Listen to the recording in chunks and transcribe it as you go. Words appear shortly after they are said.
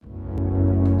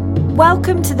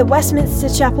Welcome to the Westminster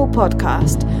Chapel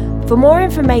podcast. For more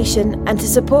information and to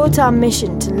support our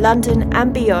mission to London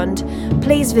and beyond,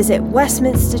 please visit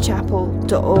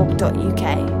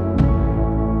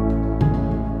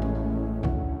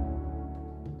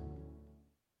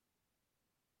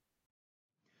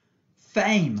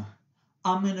Fame.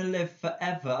 I'm going to live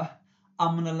forever.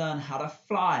 I'm going to learn how to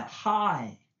fly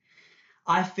high.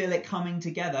 I feel it coming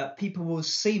together. People will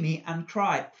see me and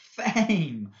cry.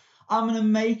 Fame. I'm going to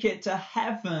make it to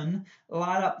heaven,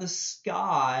 light up the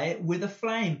sky with a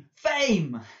flame.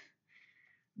 Fame.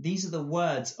 These are the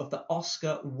words of the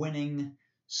Oscar-winning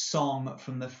song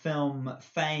from the film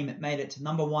Fame. It made it to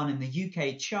 #1 in the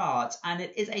UK charts, and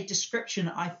it is a description,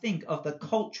 I think, of the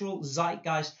cultural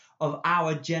zeitgeist of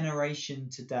our generation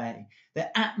today.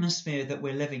 The atmosphere that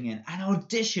we're living in, an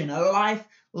audition, a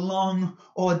lifelong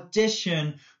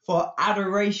audition for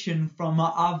adoration from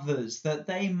others, that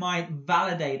they might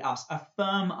validate us,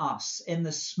 affirm us in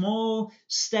the small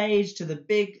stage to the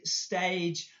big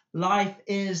stage. Life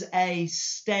is a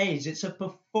stage. It's a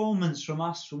performance from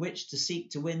us for which to seek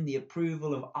to win the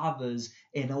approval of others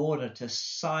in order to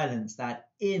silence that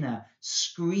inner,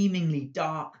 screamingly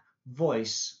dark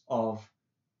voice of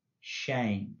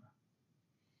shame.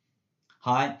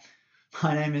 Hi,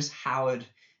 my name is Howard.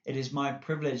 It is my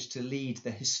privilege to lead the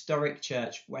historic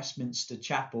church, Westminster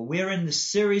Chapel. We're in the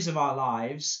series of our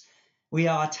lives. We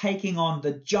are taking on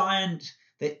the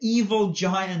evil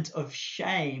giant of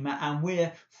shame, and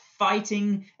we're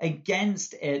fighting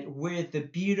against it with the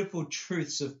beautiful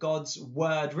truths of God's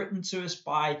word written to us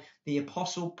by the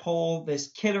Apostle Paul, this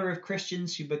killer of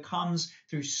Christians who becomes,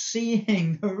 through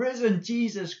seeing the risen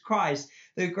Jesus Christ,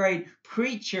 the great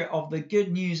preacher of the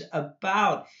good news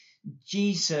about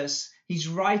Jesus. He's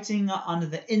writing under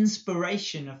the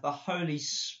inspiration of the Holy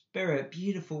Spirit.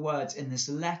 Beautiful words in this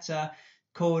letter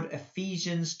called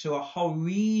Ephesians to a whole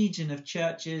region of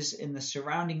churches in the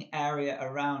surrounding area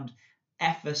around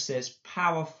Ephesus.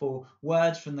 Powerful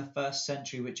words from the first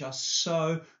century which are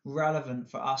so relevant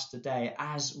for us today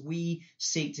as we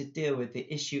seek to deal with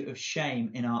the issue of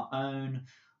shame in our own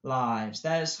lives.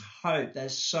 There's hope.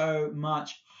 There's so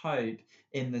much hope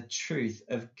in the truth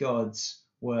of God's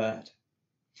word.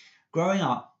 Growing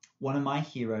up, one of my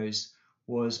heroes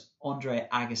was Andre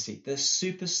Agassi, the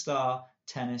superstar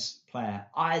tennis player.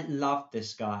 I loved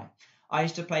this guy. I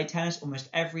used to play tennis almost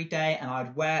every day, and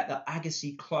I'd wear the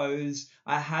Agassi clothes.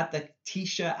 I had the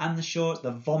t-shirt and the shorts,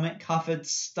 the vomit-covered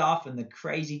stuff and the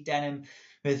crazy denim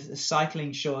with the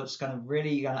cycling shorts, kind of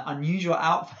unusual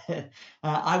outfit.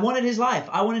 I wanted his life.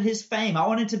 I wanted his fame. I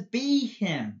wanted to be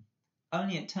him.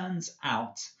 Only it turns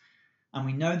out, and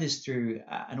we know this through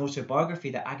an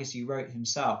autobiography that Agassi wrote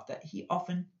himself, that he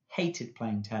often hated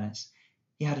playing tennis.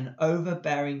 He had an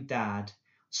overbearing dad,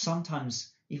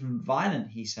 sometimes even violent,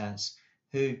 he says,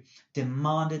 who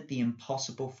demanded the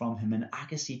impossible from him, and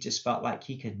Agassi just felt like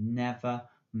he could never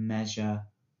measure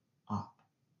up.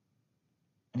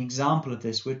 An example of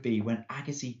this would be when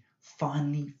Agassi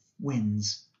finally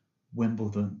wins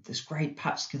Wimbledon, this great,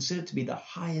 perhaps considered to be the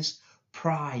highest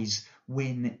prize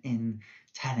win in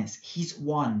tennis. He's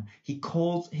won. He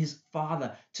calls his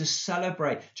father to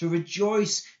celebrate, to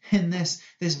rejoice in this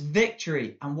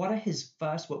victory. And what are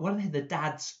the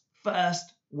dad's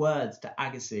first words to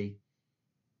Agassi?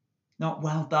 Not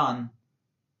well done,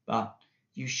 but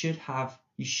you should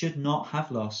not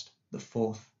have lost the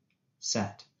fourth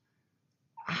set.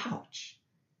 Ouch.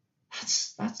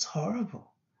 That's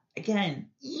horrible. Again,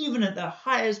 even at the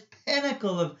highest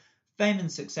pinnacle of fame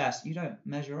and success, you don't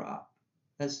measure up.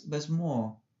 There's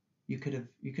more. You could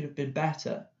have been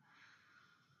better.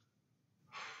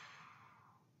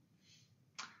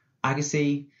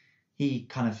 Agassi,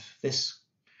 this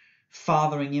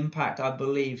fathering impact, I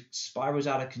believe, spirals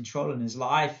out of control in his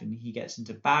life, and he gets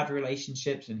into bad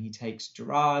relationships, and he takes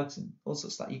drugs and all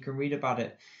sorts of stuff. You can read about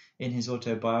it in his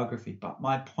autobiography. But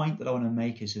my point that I want to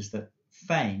make is that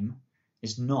fame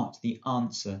is not the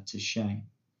answer to shame.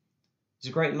 It's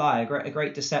a great lie, a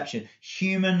great deception.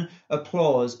 Human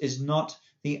applause is not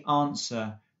the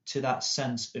answer to that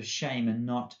sense of shame and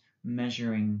not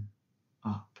measuring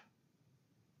up.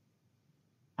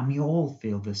 And we all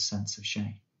feel this sense of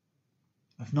shame,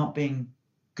 of not being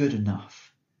good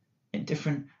enough in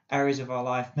different areas of our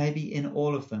life, maybe in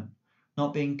all of them.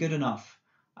 Not being good enough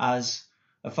as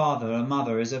a father, a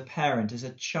mother, as a parent, as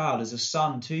a child, as a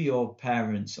son to your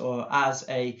parents, or as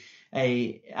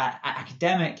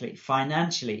academically,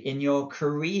 financially, in your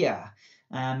career.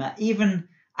 Even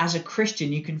as a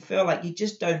Christian, you can feel like you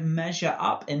just don't measure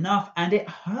up enough, and it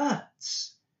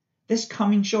hurts. This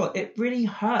coming short, it really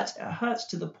hurts. It hurts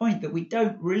to the point that we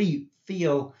don't really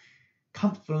feel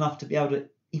comfortable enough to be able to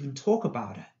even talk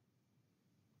about it.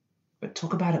 But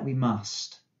talk about it we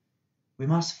must. We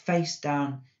must face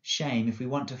down shame if we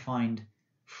want to find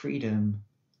freedom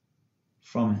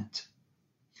from it.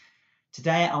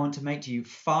 Today, I want to make to you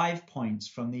 5 points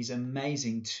from these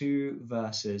amazing 2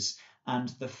 verses. And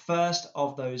the first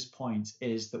of those points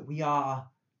is that we are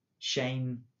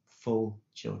shameful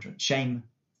children,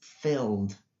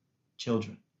 shame-filled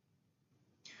children.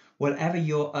 Whatever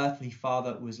your earthly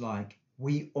father was like,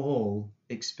 we all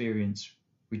experience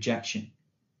rejection.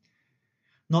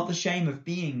 Not the shame of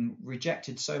being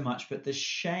rejected so much, but the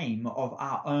shame of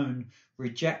our own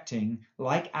rejecting,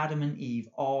 like Adam and Eve,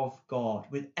 of God.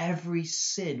 With every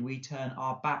sin, we turn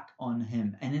our back on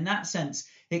him. And in that sense,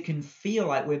 it can feel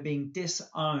like we're being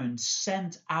disowned,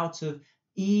 sent out of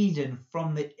Eden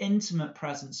from the intimate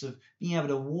presence of being able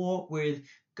to walk with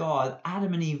God.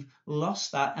 Adam and Eve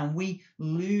lost that, and we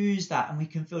lose that, and we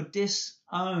can feel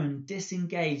disowned,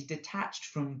 disengaged, detached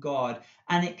from God.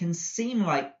 And it can seem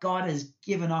like God has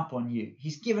given up on you.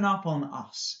 He's given up on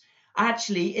us.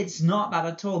 Actually, it's not that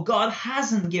at all. God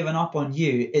hasn't given up on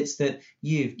you. It's that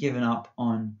you've given up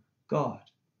on God.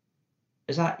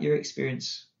 Is that your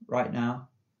experience right now?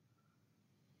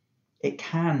 It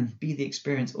can be the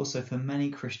experience also for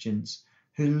many Christians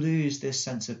who lose this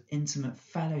sense of intimate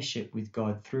fellowship with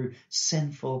God through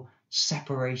sinful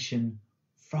separation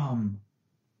from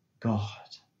God.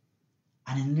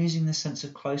 And in losing the sense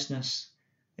of closeness,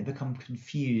 they become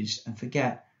confused and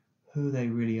forget who they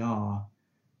really are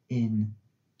in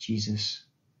Jesus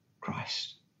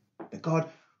Christ. But God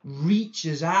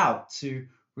reaches out to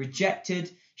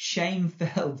rejected,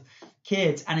 shame-filled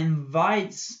kids and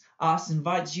invites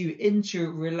you into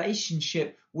a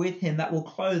relationship with him that will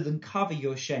clothe and cover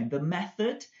your shame. The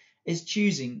method is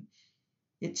choosing.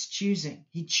 It's choosing.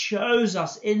 He chose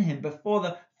us in him before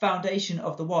the foundation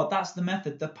of the world. That's the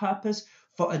method. The purpose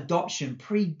for adoption,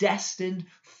 predestined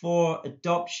for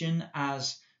adoption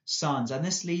as sons. And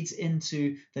this leads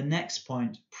into the next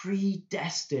point,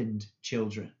 predestined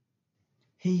children.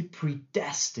 He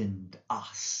predestined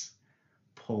us,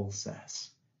 Paul says.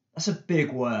 That's a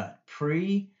big word.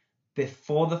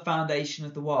 Before the foundation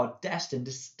of the world, destined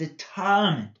is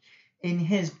determined in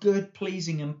his good,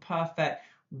 pleasing, and perfect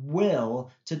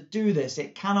will to do this.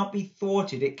 It cannot be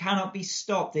thwarted. It cannot be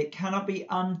stopped. It cannot be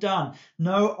undone.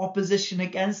 No opposition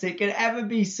against it can ever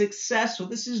be successful.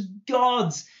 This is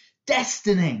God's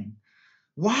destining.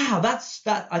 Wow,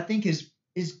 that I think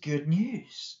is good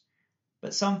news.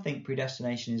 But some think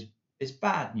predestination is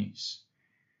bad news,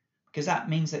 because that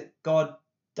means that God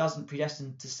doesn't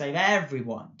predestine to save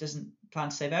everyone, doesn't plan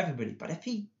to save everybody. But if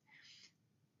he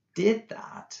did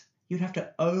that, you'd have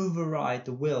to override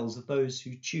the wills of those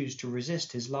who choose to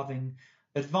resist his loving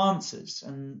advances.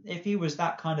 And if he was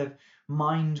that kind of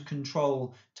mind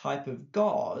control type of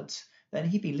God, then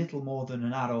he'd be little more than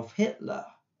an Adolf Hitler,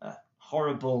 a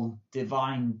horrible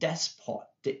divine despot,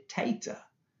 dictator,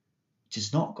 which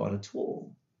is not God at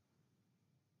all.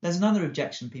 There's another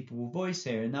objection people will voice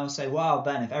here, and they'll say, well,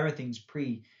 Ben, if everything's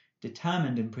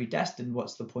predetermined and predestined,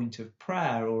 what's the point of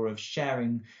prayer or of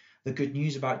sharing the good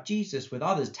news about Jesus with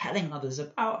others, telling others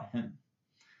about him?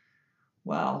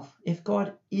 Well, if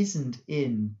God isn't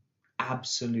in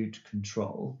absolute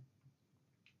control,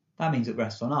 that means it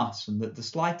rests on us, and that the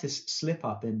slightest slip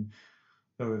up in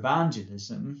your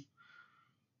evangelism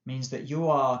means that you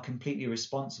are completely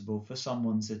responsible for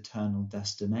someone's eternal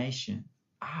destination.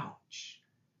 Ouch.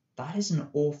 That is an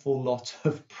awful lot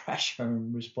of pressure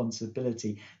and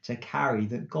responsibility to carry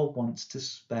that God wants to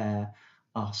spare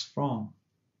us from.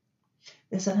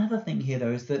 There's another thing here,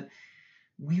 though, is that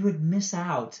we would miss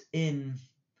out in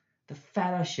the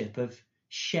fellowship of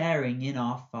sharing in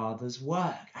our Father's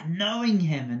work and knowing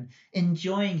him and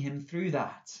enjoying him through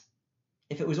that.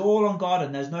 If it was all on God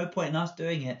and there's no point in us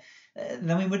doing it,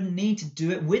 then we wouldn't need to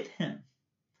do it with him.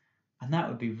 And that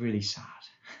would be really sad.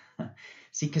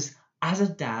 See, because as a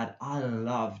dad, I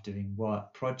love doing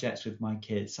work projects with my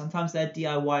kids. Sometimes they're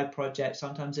DIY projects,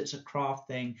 sometimes it's a craft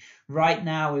thing. Right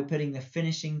now, we're putting the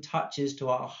finishing touches to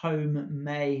our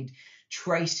homemade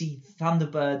Tracy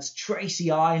Thunderbirds, Tracy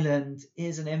Island.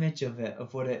 Here's an image of it,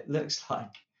 of what it looks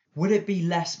like. Would it be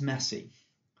less messy?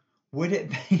 Would it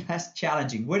be less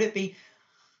challenging? Would it be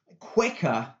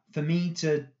quicker for me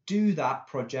to do that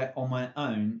project on my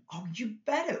own? Oh, you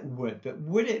bet it would. But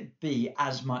would it be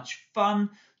as much fun?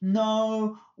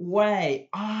 No way.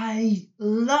 I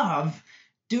love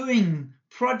doing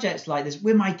projects like this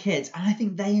with my kids, and I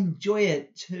think they enjoy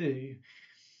it too.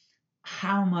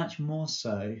 How much more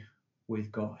so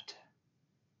with God?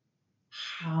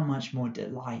 How much more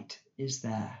delight is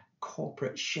there?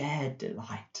 Corporate shared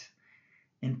delight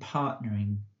in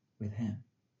partnering with him.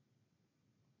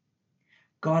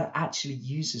 God actually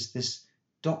uses this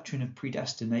doctrine of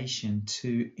predestination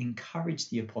to encourage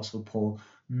the Apostle Paul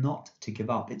not to give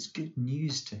up. It's good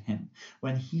news to him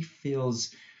when he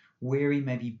feels weary,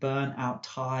 maybe burnt out,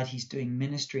 tired. He's doing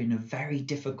ministry in a very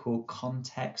difficult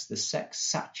context, the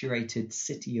sex-saturated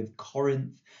city of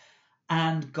Corinth.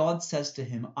 And God says to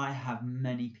him, I have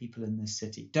many people in this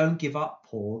city. Don't give up,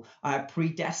 Paul. I have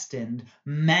predestined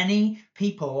many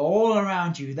people all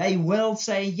around you. They will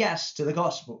say yes to the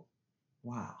gospel.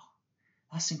 Wow.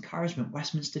 That's encouragement,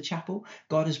 Westminster Chapel.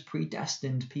 God has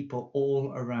predestined people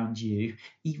all around you,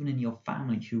 even in your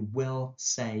family, who will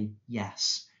say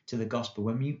yes to the gospel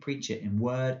when you preach it in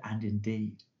word and in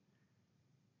deed.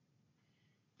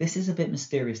 This is a bit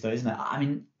mysterious though, isn't it? I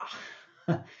mean,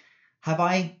 have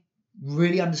I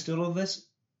really understood all of this?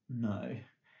 No.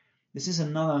 This is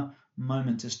another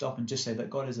moment to stop and just say that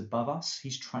God is above us.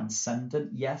 He's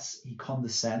transcendent. Yes, he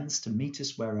condescends to meet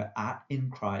us where we're at in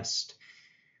Christ.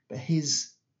 But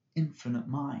his infinite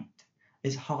mind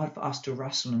is hard for us to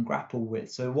wrestle and grapple with.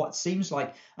 So what seems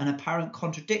like an apparent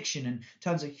contradiction in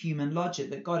terms of human logic,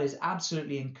 that God is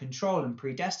absolutely in control and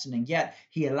predestining, yet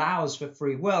he allows for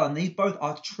free will. And these both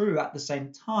are true at the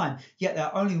same time, yet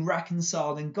they're only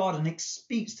reconciled in God. And it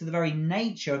speaks to the very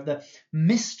nature of the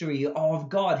mystery of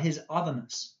God, his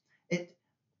otherness. It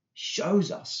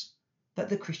shows us that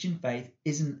the Christian faith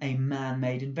isn't a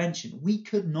man-made invention. We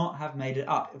could not have made it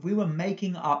up. If we were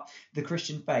making up the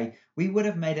Christian faith, we would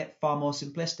have made it far more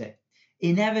simplistic.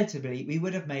 Inevitably, we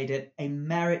would have made it a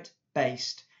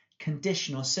merit-based,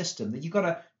 conditional system, that you've got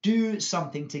to do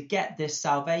something to get this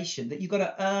salvation, that you've got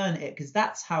to earn it, because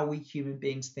that's how we human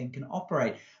beings think and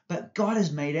operate. But God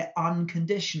has made it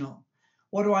unconditional.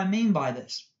 What do I mean by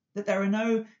this? That there are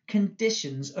no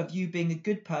conditions of you being a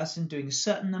good person, doing a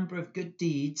certain number of good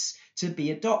deeds to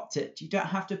be adopted. You don't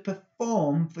have to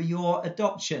perform for your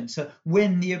adoption to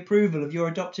win the approval of your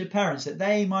adopted parents, that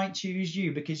they might choose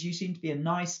you because you seem to be a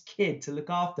nice kid to look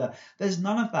after. There's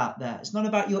none of that there. It's not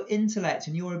about your intellect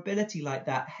and your ability like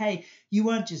that. Hey, you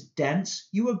weren't just dense,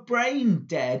 you were brain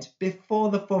dead before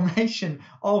the formation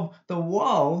of the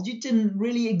world. You didn't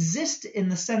really exist in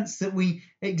the sense that we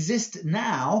exist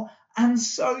now. And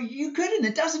so you couldn't.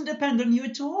 It doesn't depend on you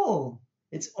at all.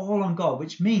 It's all on God,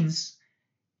 which means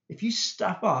if you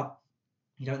stuff up,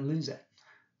 you don't lose it.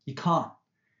 You can't.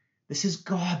 This is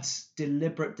God's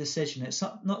deliberate decision. It's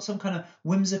not some kind of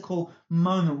whimsical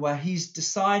moment where he's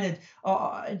decided,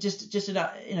 just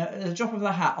at a drop of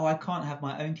the hat, I can't have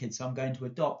my own kids, so I'm going to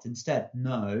adopt instead.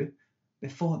 No,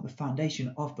 before the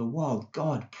foundation of the world,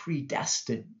 God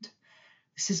predestined.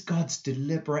 This is God's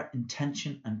deliberate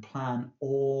intention and plan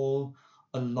all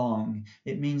along.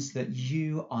 It means that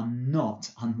you are not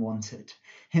unwanted.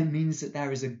 It means that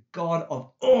there is a God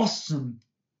of awesome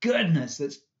goodness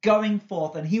that's going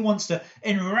forth, and he wants to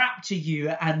enrapture you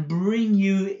and bring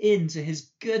you into his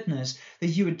goodness, that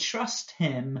you would trust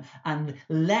him and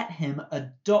let him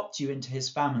adopt you into his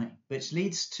family, which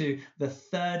leads to the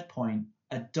third point,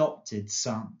 adopted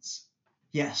sons.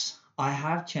 Yes, I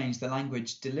have changed the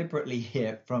language deliberately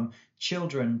here from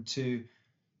children to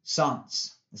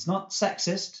sons. It's not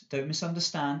sexist, don't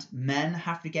misunderstand. Men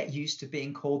have to get used to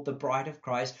being called the bride of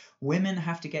Christ. Women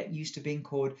have to get used to being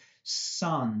called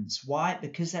sons. Why?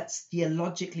 Because that's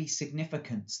theologically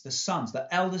significant. The sons, the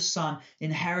eldest son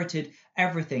inherited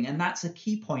everything. And that's a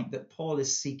key point that Paul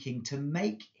is seeking to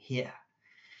make here.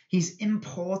 He's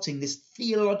importing this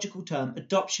theological term,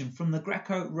 adoption, from the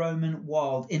Greco-Roman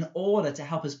world in order to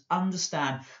help us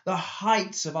understand the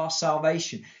heights of our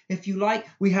salvation. If you like,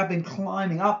 we have been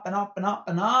climbing up and up and up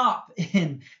and up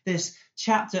in this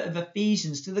chapter of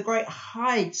Ephesians to the great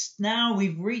heights. Now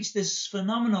we've reached this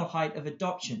phenomenal height of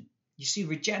adoption. You see,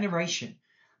 regeneration,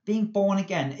 being born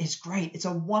again is great. It's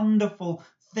a wonderful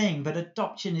thing, but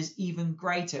adoption is even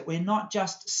greater. We're not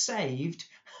just saved,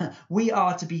 we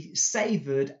are to be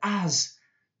savoured as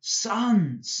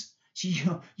sons.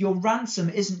 So your ransom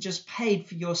isn't just paid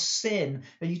for your sin.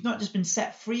 You've not just been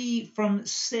set free from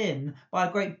sin by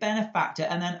a great benefactor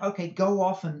and then, okay, go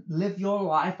off and live your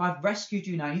life. I've rescued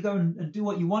you now. You go and do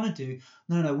what you want to do.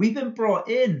 No, we've been brought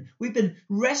in. We've been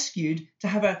rescued to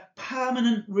have a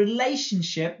permanent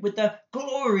relationship with the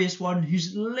glorious one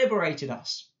who's liberated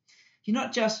us. You're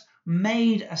not just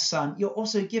made a son, you're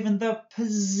also given the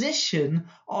position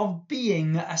of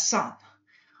being a son.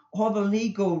 All the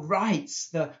legal rights,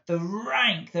 the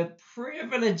rank, the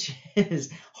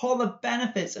privileges, all the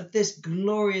benefits of this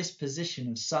glorious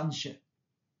position of sonship.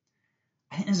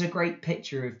 I think there's a great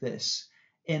picture of this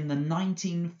in the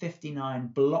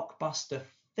 1959 blockbuster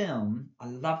film. I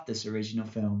love this original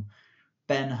film,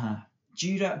 Ben-Hur.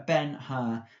 Judah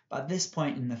Ben-Hur, by this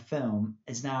point in the film,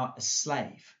 is now a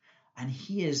slave. And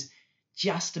he is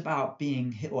just about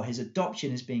being, or his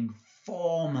adoption is being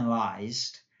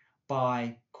formalized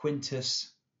by Quintus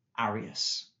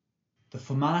Arrius. The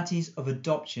formalities of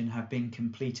adoption have been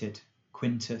completed,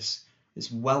 Quintus,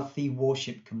 this wealthy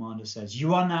warship commander, says.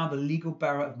 You are now the legal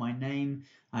bearer of my name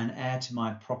and heir to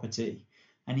my property.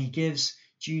 And he gives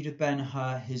Judah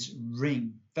Ben-Hur his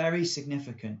ring, very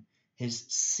significant, his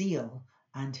seal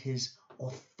and his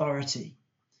authority.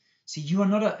 See, you are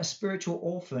not a spiritual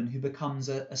orphan who becomes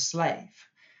a slave,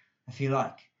 if you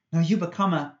like. No, you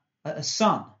become a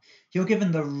son. You're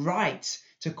given the right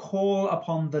to call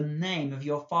upon the name of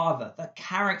your Father, the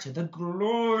character, the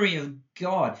glory of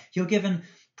God. You're given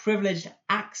privileged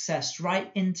access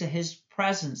right into his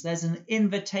presence. There's an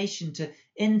invitation to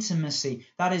intimacy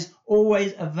that is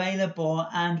always available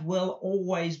and will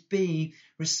always be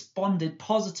responded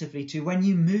positively to when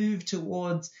you move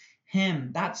towards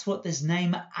him. That's what this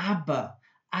name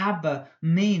Abba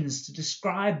means, to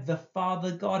describe the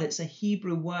Father God. It's a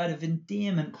Hebrew word of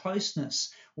endearment,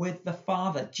 closeness with the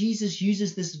Father. Jesus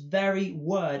uses this very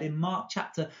word in Mark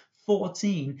chapter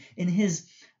 14 in his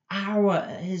hour,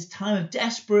 his time of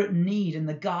desperate need in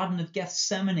the Garden of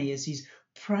Gethsemane, as he's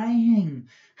praying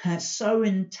so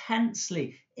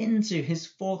intensely into his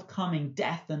forthcoming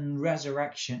death and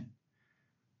resurrection.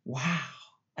 Wow.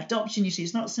 Adoption, you see,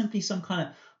 it's not simply some kind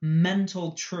of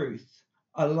mental truth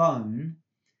alone.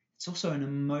 It's also an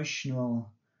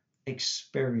emotional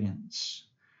experience,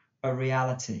 a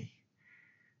reality.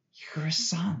 You're a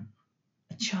son,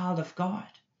 a child of God.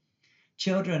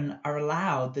 Children are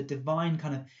allowed the divine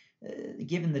kind of,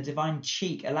 given the divine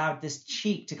cheek, allowed this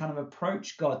cheek to kind of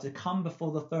approach God, to come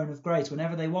before the throne of grace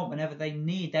whenever they want, whenever they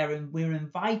need. We're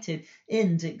invited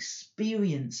in to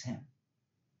experience him.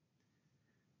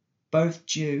 Both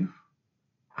Jew,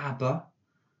 Abba,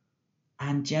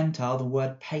 and Gentile, the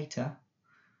word pater,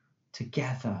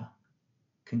 together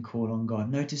can call on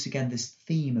God. Notice again this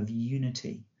theme of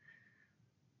unity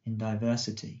in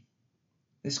diversity,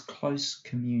 this close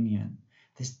communion,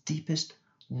 this deepest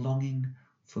longing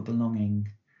for belonging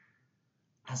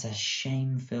as a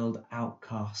shame-filled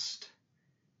outcast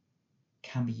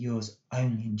can be yours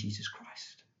only in Jesus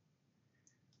Christ.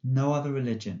 No other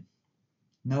religion,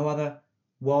 no other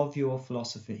worldview or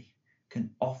philosophy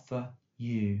can offer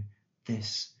you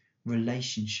this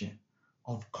relationship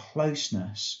of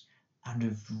closeness and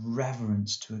of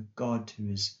reverence to a God who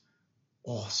is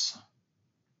awesome.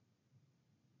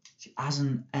 See, as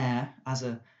an heir, as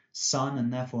a son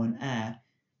and therefore an heir,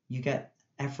 you get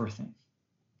everything.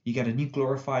 You get a new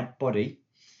glorified body.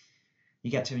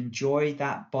 You get to enjoy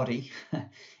that body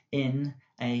in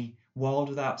a world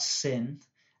without sin,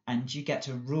 and you get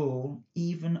to rule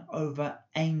even over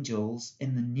angels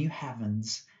in the new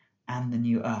heavens and the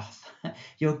new earth.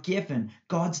 You're given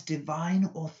God's divine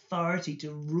authority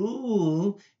to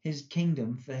rule his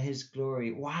kingdom for his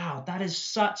glory. Wow, that is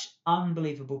such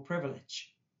unbelievable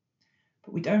privilege.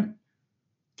 But we don't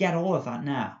get all of that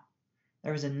now.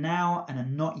 There is a now and a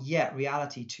not yet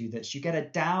reality to this. You get a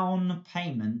down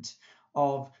payment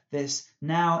of this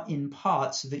now in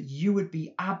part so that you would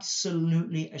be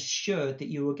absolutely assured that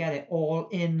you will get it all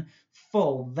in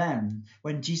full then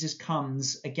when Jesus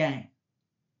comes again.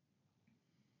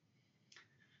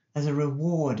 There's a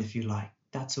reward, if you like,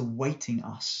 that's awaiting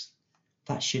us,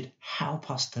 that should help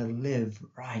us to live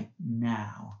right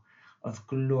now, of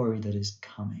glory that is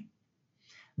coming.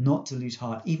 Not to lose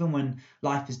heart, even when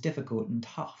life is difficult and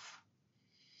tough.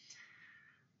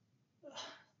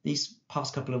 These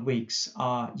past couple of weeks,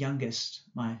 our youngest,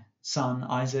 my son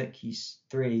Isaac, he's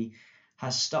 3,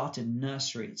 has started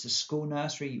nursery. It's a school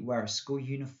nursery. You wear a school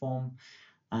uniform.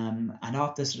 And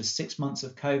after sort of 6 months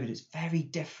of COVID, it's very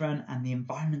different, and the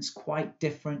environment's quite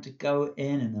different to go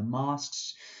in, and the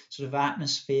masks sort of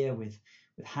atmosphere with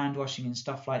hand washing and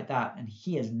stuff like that. And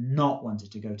he has not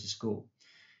wanted to go to school.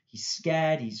 He's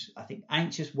scared. He's, I think,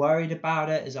 anxious, worried about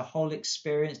it as a whole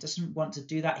experience, doesn't want to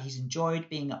do that. He's enjoyed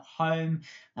being at home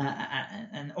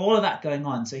and all of that going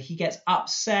on. So he gets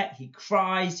upset. He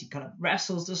cries. He kind of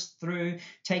wrestles us through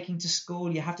taking to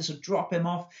school. You have to sort of drop him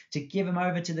off to give him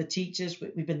over to the teachers.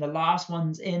 We've been the last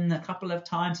ones in a couple of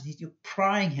times, and you're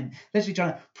prying him, literally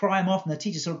trying to pry him off, and the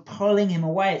teacher's sort of pulling him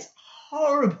away. It's a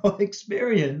horrible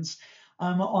experience.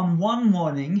 On one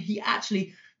morning, he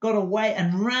actually got away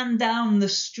and ran down the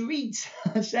street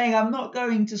saying, "I'm not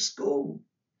going to school."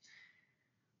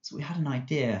 So we had an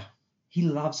idea. He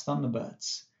loves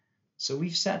Thunderbirds. So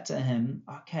we've said to him,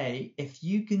 okay, if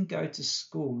you can go to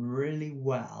school really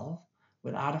well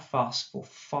without a fuss for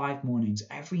 5 mornings,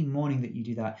 every morning that you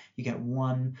do that, you get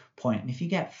 1 point. And if you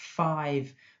get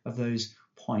 5 of those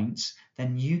points,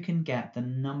 then you can get the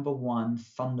number 1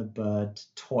 Thunderbird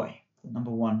toy. the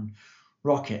number one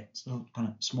rocket. It's a little kind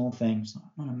of small thing. It's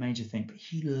not a major thing, but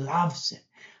he loves it.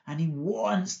 And he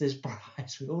wants this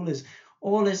prize with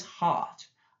all his heart.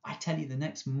 I tell you, the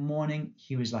next morning,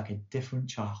 he was like a different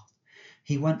child.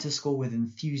 He went to school with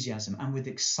enthusiasm and with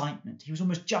excitement. He was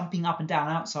almost jumping up and down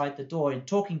outside the door and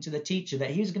talking to the teacher that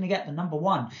he was going to get the number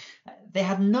one. They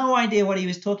had no idea what he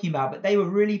was talking about, but they were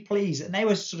really pleased. And they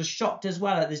were sort of shocked as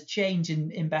well at this change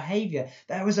in behavior.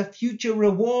 There was a future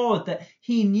reward that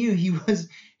he knew he was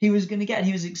going to get.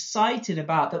 He was excited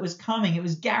about that was coming. It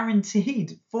was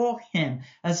guaranteed for him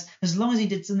as long as he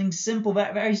did something simple,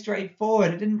 very, very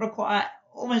straightforward. It didn't require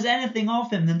almost anything of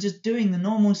him than just doing the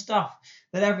normal stuff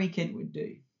that every kid would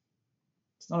do.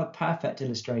 It's not a perfect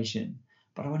illustration,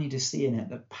 but I want you to see in it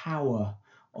the power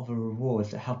of a reward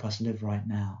to help us live right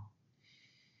now.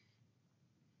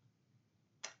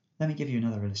 Let me give you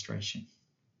another illustration.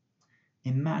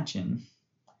 Imagine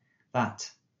that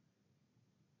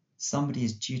somebody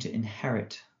is due to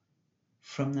inherit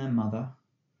from their mother a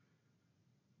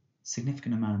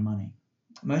significant amount of money,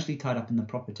 mostly tied up in the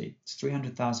property. It's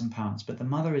 £300,000, but the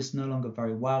mother is no longer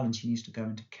very well and she needs to go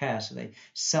into care. So they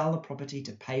sell the property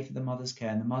to pay for the mother's care,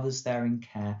 and the mother's there in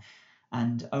care,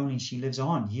 and only she lives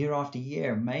on year after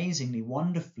year, amazingly,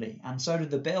 wonderfully. And so do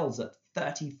the bills at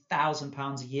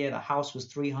 £30,000 a year. The house was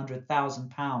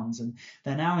 £300,000, and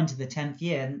they're now into the 10th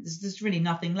year, and there's really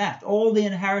nothing left. All the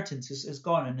inheritance is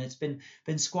gone, and it's been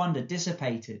squandered,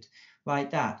 dissipated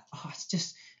like that. It's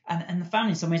just... And the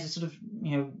family in some ways are sort of,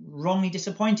 wrongly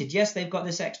disappointed. Yes, they've got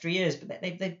this extra years, but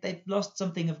they've lost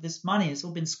something of this money. It's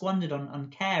all been squandered on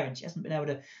care, and she hasn't been able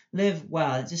to live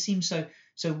well. It just seems so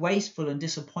wasteful and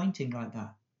disappointing like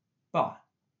that. But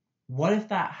what if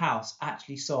that house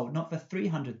actually sold not for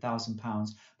 £300,000,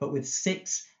 but with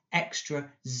 6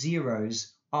 extra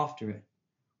zeros after it?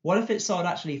 What if it sold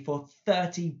actually for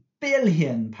 £30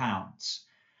 billion?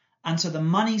 And so the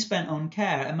money spent on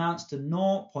care amounts to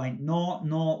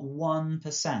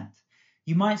 0.001%.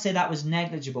 You might say that was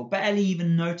negligible, barely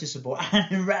even noticeable,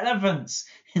 and irrelevant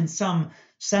in some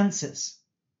senses.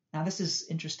 Now, this is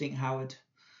interesting, Howard.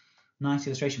 Nice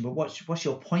illustration, but what's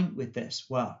your point with this?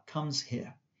 Well, it comes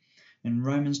here. In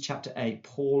Romans chapter 8,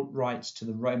 Paul writes to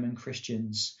the Roman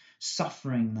Christians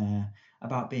suffering there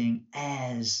about being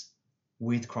heirs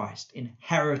with Christ,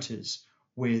 inheritors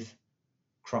with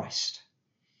Christ.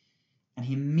 And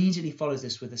he immediately follows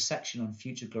this with a section on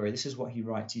future glory. This is what he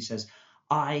writes. He says,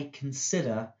 I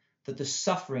consider that the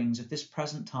sufferings of this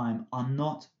present time are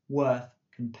not worth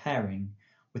comparing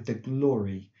with the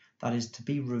glory that is to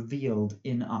be revealed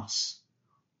in us.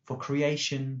 For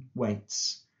creation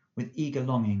waits with eager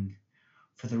longing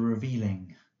for the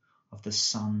revealing of the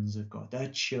sons of God, the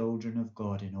children of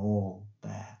God in all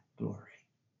their glory.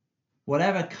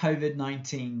 Whatever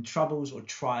COVID-19 troubles or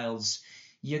trials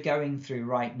you're going through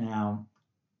right now,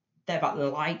 they're but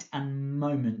light and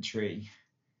momentary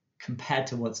compared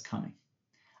to what's coming.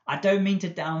 I don't mean to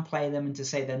downplay them and to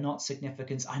say they're not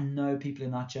significant. I know people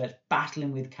in our church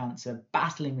battling with cancer,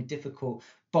 battling with difficult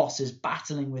bosses,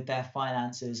 battling with their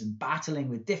finances, and battling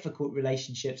with difficult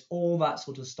relationships, all that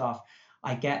sort of stuff.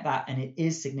 I get that, and it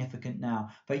is significant now,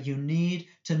 but you need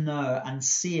to know and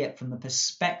see it from the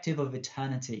perspective of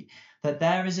eternity, that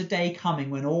there is a day coming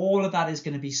when all of that is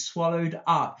going to be swallowed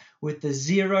up with the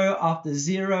zero after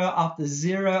zero after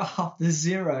zero after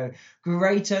zero,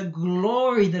 greater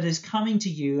glory that is coming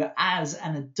to you as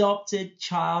an adopted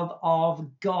child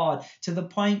of God, to the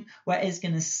point where it's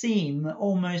going to seem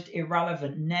almost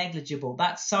irrelevant, negligible,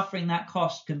 that suffering, that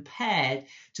cost, compared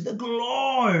to the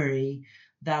glory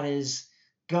that is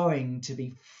going to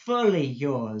be fully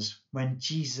yours when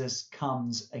Jesus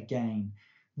comes again.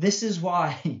 This is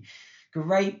why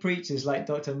great preachers like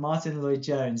Dr. Martin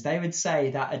Lloyd-Jones, they would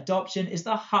say that adoption is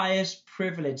the highest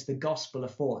privilege the gospel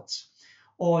affords.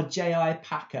 Or J.I.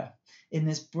 Packer, in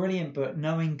this brilliant book,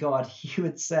 Knowing God, he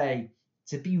would say,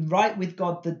 to be right with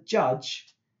God the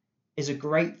judge is a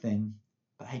great thing,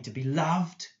 but hey, to be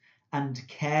loved and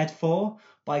cared for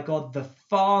by God the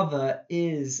Father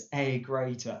is a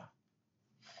greater.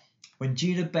 When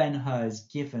Judah Ben-Hur is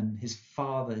given his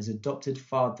adopted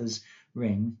father's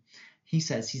ring, he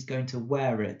says he's going to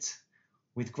wear it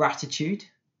with gratitude,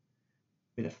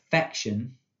 with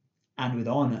affection, and with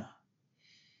honor.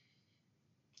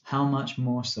 How much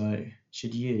more so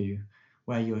should you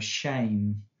wear your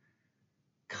shame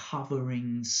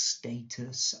covering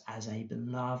status as a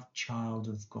beloved child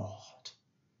of God,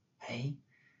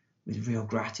 with real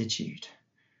gratitude,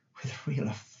 with real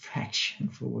affection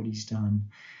for what he's done,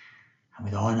 and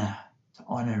with honor, to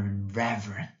honor and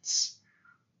reverence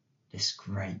this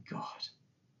great God,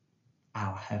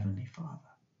 our Heavenly Father.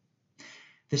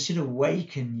 This should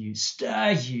awaken you,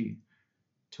 stir you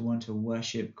to want to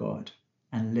worship God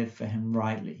and live for him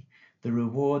rightly, the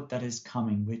reward that is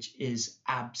coming, which is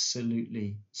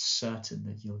absolutely certain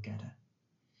that you'll get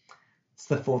it. It's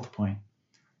the fourth point.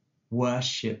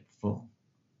 Worshipful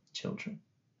children.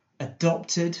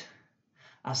 Adopted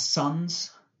as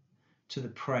sons to the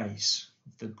praise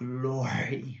of the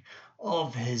glory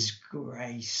of his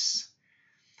grace.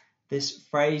 This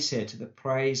phrase here, to the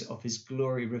praise of his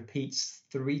glory, repeats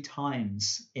 3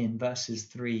 times in verses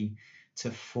 3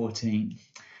 to 14.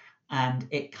 And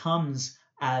it comes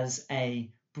as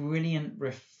a brilliant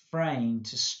refrain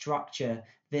to structure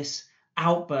this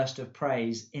outburst of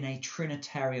praise in a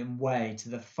Trinitarian way to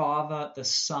the Father, the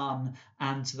Son,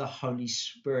 and to the Holy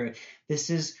Spirit. This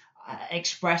is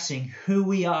expressing who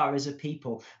we are as a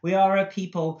people. We are a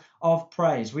people of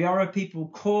praise. We are a people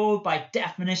called by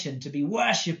definition to be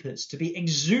worshippers, to be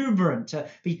exuberant, to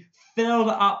be filled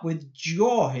up with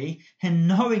joy in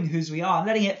knowing whose we are and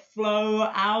letting it flow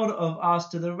out of us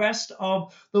to the rest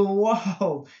of the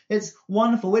world. It's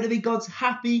wonderful. We're to be God's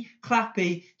happy,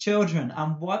 clappy children.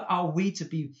 And what are we to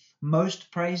be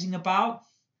most praising about?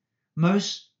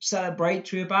 Most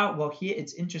celebratory about? Well, here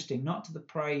it's interesting, not to the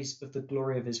praise of the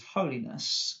glory of his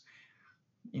holiness,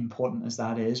 important as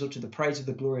that is, or to the praise of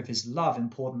the glory of his love,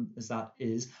 important as that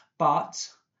is, but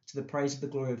to the praise of the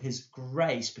glory of his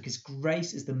grace, because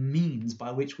grace is the means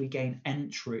by which we gain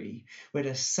entry. We're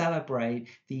to celebrate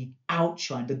the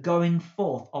outshine, the going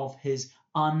forth of his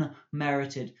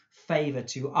unmerited favor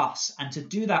to us. And to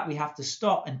do that, we have to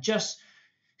stop and just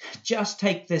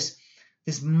take this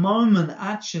moment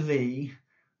actually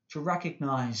to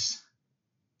recognize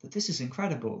that this is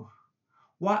incredible.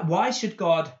 Why should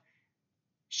God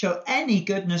show any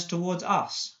goodness towards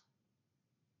us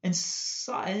in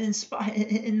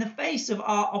the face of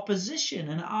our opposition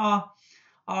and our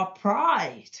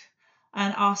pride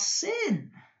and our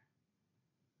sin?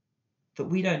 That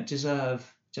we don't deserve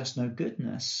just no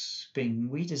goodness,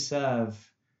 we deserve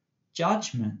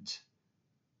judgment.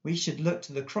 We should look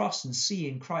to the cross and see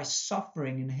in Christ's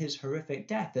suffering in his horrific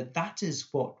death that is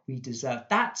what we deserve.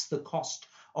 That's the cost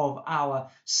of our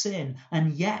sin.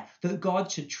 And yet that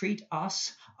God should treat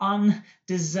us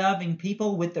undeserving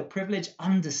people with the privilege,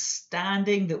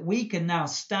 understanding that we can now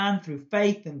stand through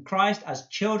faith in Christ as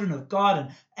children of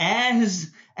God and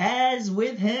heirs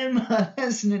with him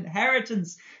as an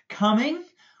inheritance coming.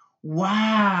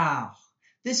 Wow.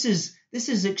 This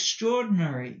is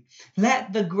extraordinary.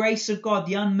 Let the grace of God,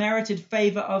 the unmerited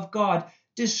favor of God,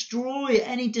 destroy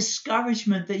any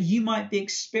discouragement that you might be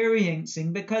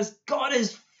experiencing, because God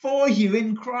is for you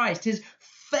in Christ. His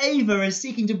favor is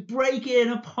seeking to break in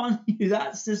upon you.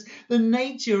 That's just the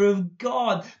nature of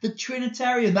God, the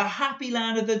Trinitarian, the happy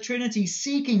land of the Trinity,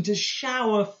 seeking to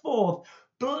shower forth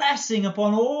blessing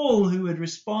upon all who would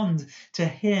respond to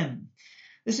him.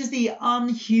 This is the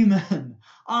unhuman,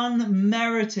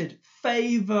 unmerited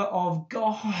favor of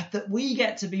God that we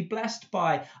get to be blessed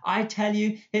by. I tell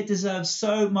you, it deserves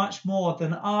so much more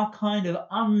than our kind of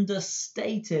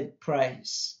understated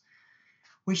praise.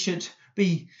 We should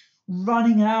be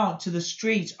running out to the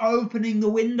streets, opening the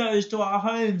windows to our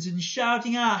homes and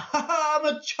shouting out, I'm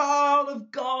a child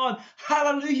of God.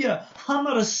 Hallelujah. I'm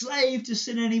not a slave to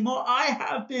sin anymore. I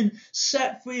have been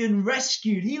set free and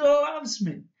rescued. He loves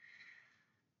me.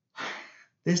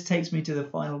 This takes me to the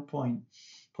final point.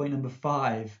 Point number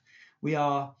 5. We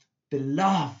are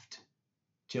beloved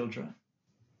children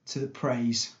to the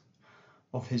praise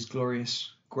of his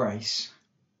glorious grace,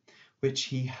 which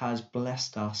he has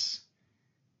blessed us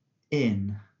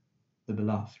in the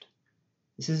beloved.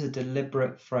 This is a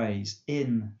deliberate phrase,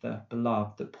 in the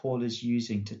beloved, that Paul is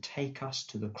using to take us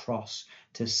to the cross,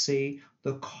 to see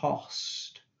the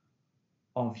cost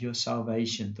of your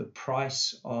salvation, the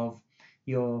price of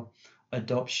your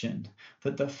adoption,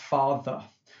 that the Father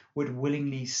would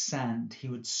willingly send. He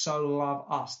would so love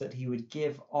us that he would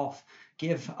give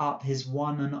up his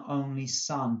one and only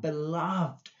Son,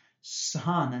 beloved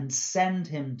Son, and send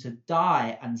him to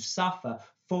die and suffer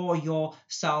for your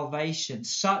salvation.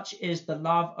 Such is the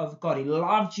love of God. He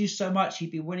loved you so much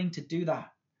he'd be willing to do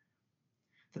that.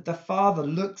 That the Father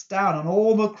looks down on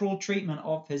all the cruel treatment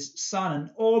of his Son and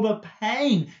all the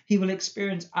pain he will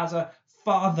experience as a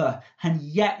Father, and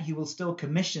yet he will still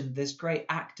commission this great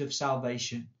act of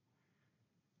salvation.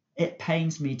 It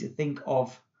pains me to think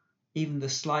of even the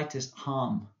slightest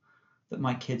harm that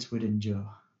my kids would endure.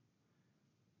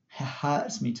 It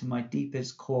hurts me to my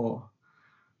deepest core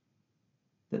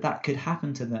that could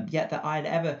happen to them, yet that I'd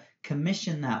ever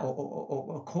commission that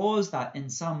or cause that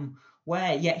in some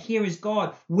way. Yet here is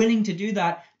God willing to do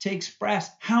that, to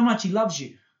express how much he loves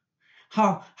you,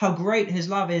 how great his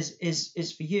love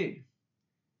is for you.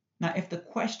 Now, if the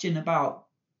question about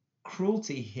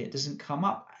cruelty here doesn't come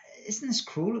up. Isn't this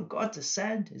cruel of God to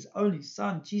send his only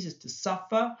son, Jesus, to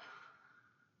suffer?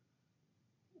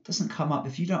 It doesn't come up.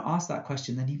 If you don't ask that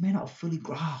question, then you may not fully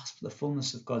grasp the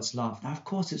fullness of God's love. Now, of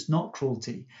course, it's not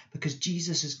cruelty because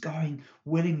Jesus is going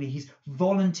willingly. He's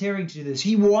volunteering to do this.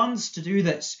 He wants to do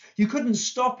this. You couldn't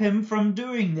stop him from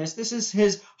doing this. This is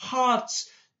his heart's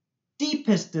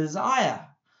deepest desire,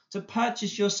 to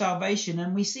purchase your salvation.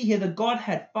 And we see here the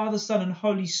Godhead, Father, Son, and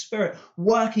Holy Spirit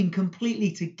working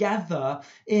completely together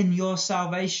in your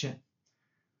salvation.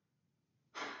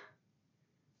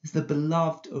 It's the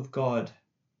beloved of God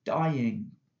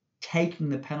dying, taking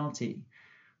the penalty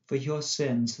for your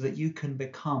sins so that you can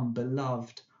become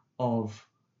beloved of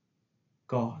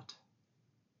God.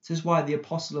 This is why the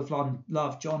Apostle of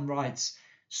Love, John, writes,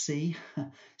 See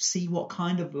what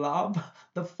kind of love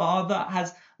the Father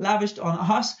has lavished on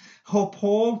us. Or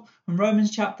Paul in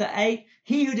Romans chapter 8,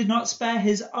 he who did not spare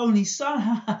his only son,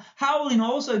 how will he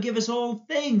not also give us all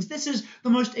things? This is the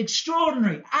most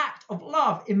extraordinary act of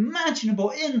love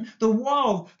imaginable in the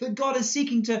world that God is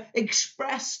seeking to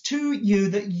express to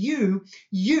you, that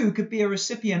you could be a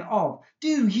recipient of.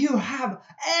 Do you have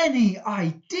any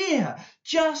idea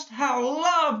just how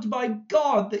loved by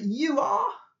God that you are?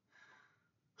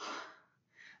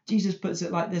 Jesus puts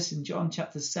it like this in John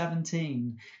chapter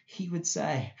 17. He would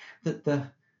say that the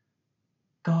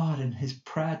God in his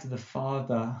prayer to the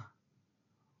Father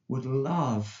would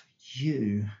love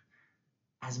you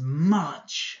as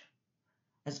much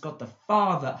as God the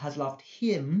Father has loved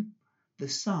him, the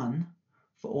Son,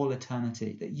 for all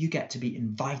eternity, that you get to be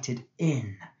invited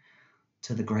in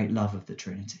to the great love of the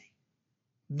Trinity.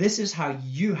 This is how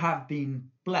you have been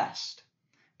blessed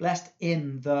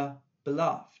in the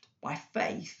beloved, by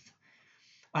faith.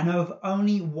 I know of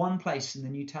only one place in the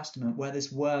New Testament where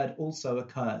this word also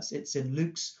occurs. It's in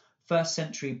Luke's first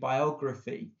century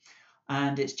biography,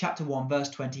 and it's chapter 1, verse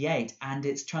 28, and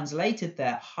it's translated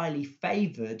there, highly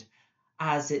favoured,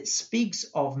 as it speaks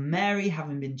of Mary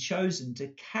having been chosen to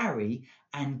carry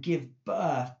and give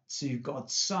birth to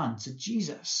God's Son, to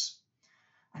Jesus.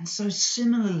 And so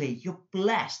similarly, you're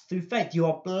blessed through faith. You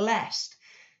are blessed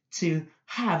to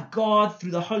have God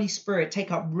through the Holy Spirit take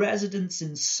up residence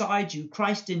inside you,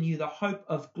 Christ in you, the hope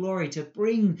of glory, to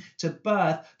bring to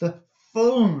birth the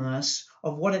fullness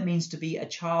of what it means to be a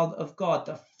child of God,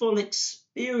 the full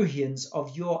experience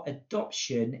of your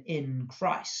adoption in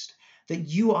Christ, that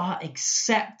you are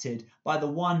accepted by the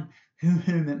one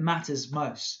whom it matters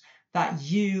most, that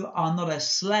you are not a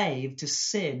slave to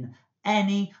sin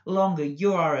any longer.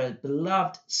 You are a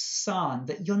beloved son,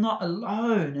 that you're not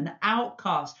alone, an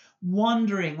outcast,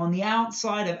 wandering on the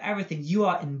outside of everything. You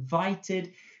are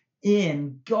invited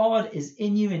in. God is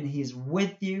in you and he is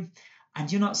with you,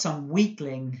 and you're not some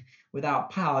weakling without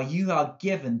power. You are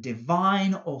given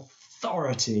divine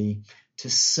authority to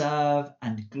serve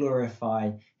and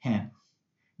glorify him.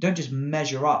 Don't just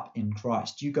measure up in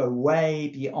Christ. You go way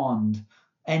beyond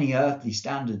any earthly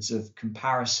standards of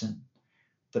comparison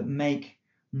that make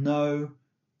no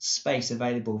space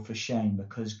available for shame,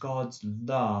 because God's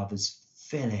love is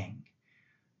filling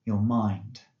your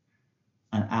mind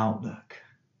and outlook.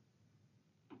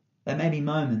 There may be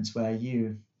moments where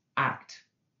you act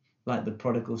like the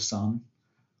prodigal son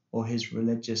or his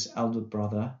religious elder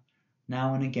brother.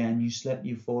 Now and again you slip,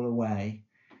 you fall away,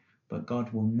 but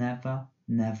God will never,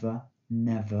 never,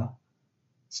 never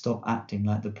stop acting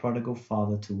like the prodigal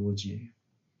father towards you.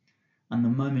 And the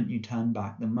moment you turn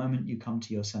back, the moment you come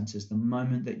to your senses, the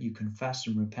moment that you confess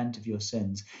and repent of your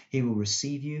sins, he will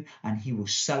receive you and he will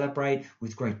celebrate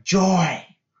with great joy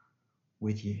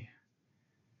with you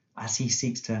as he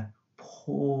seeks to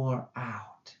pour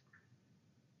out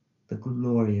the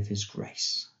glory of his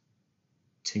grace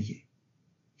to you.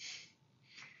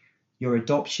 Your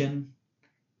adoption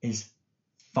is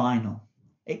final.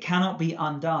 It cannot be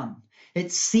undone.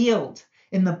 It's sealed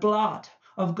in the blood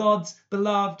of God's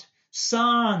beloved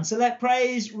Son. So let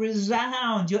praise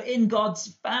resound. You're in God's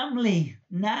family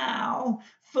now,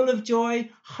 full of joy,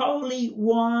 holy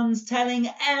ones, telling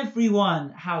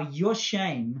everyone how your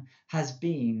shame has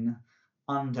been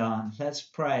undone. Let's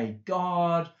pray.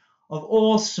 God of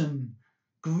awesome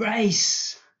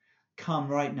grace, come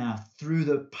right now through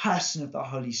the person of the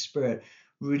Holy Spirit.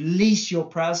 Release your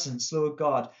presence, Lord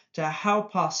God, to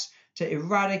help us to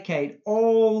eradicate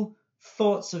all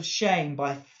thoughts of shame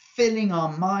by filling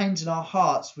our minds and our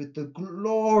hearts with the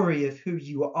glory of who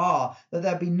you are, that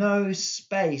there be no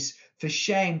space for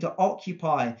shame to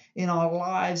occupy in our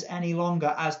lives any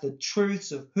longer, as the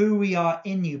truths of who we are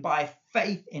in you, by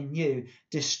faith in you,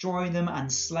 destroy them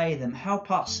and slay them.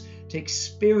 Help us to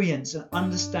experience and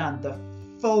understand the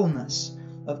fullness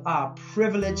of our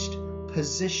privileged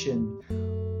position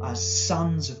as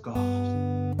sons of God.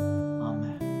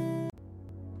 Amen.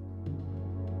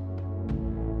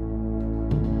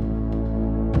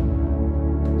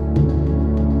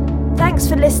 Thanks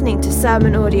for listening to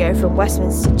sermon audio from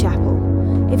Westminster Chapel.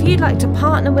 If you'd like to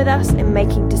partner with us in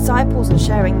making disciples and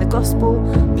sharing the gospel,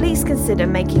 please consider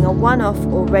making a one-off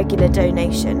or regular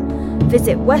donation.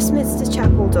 Visit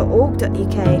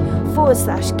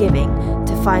westminsterchapel.org.uk/giving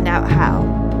to find out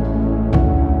how.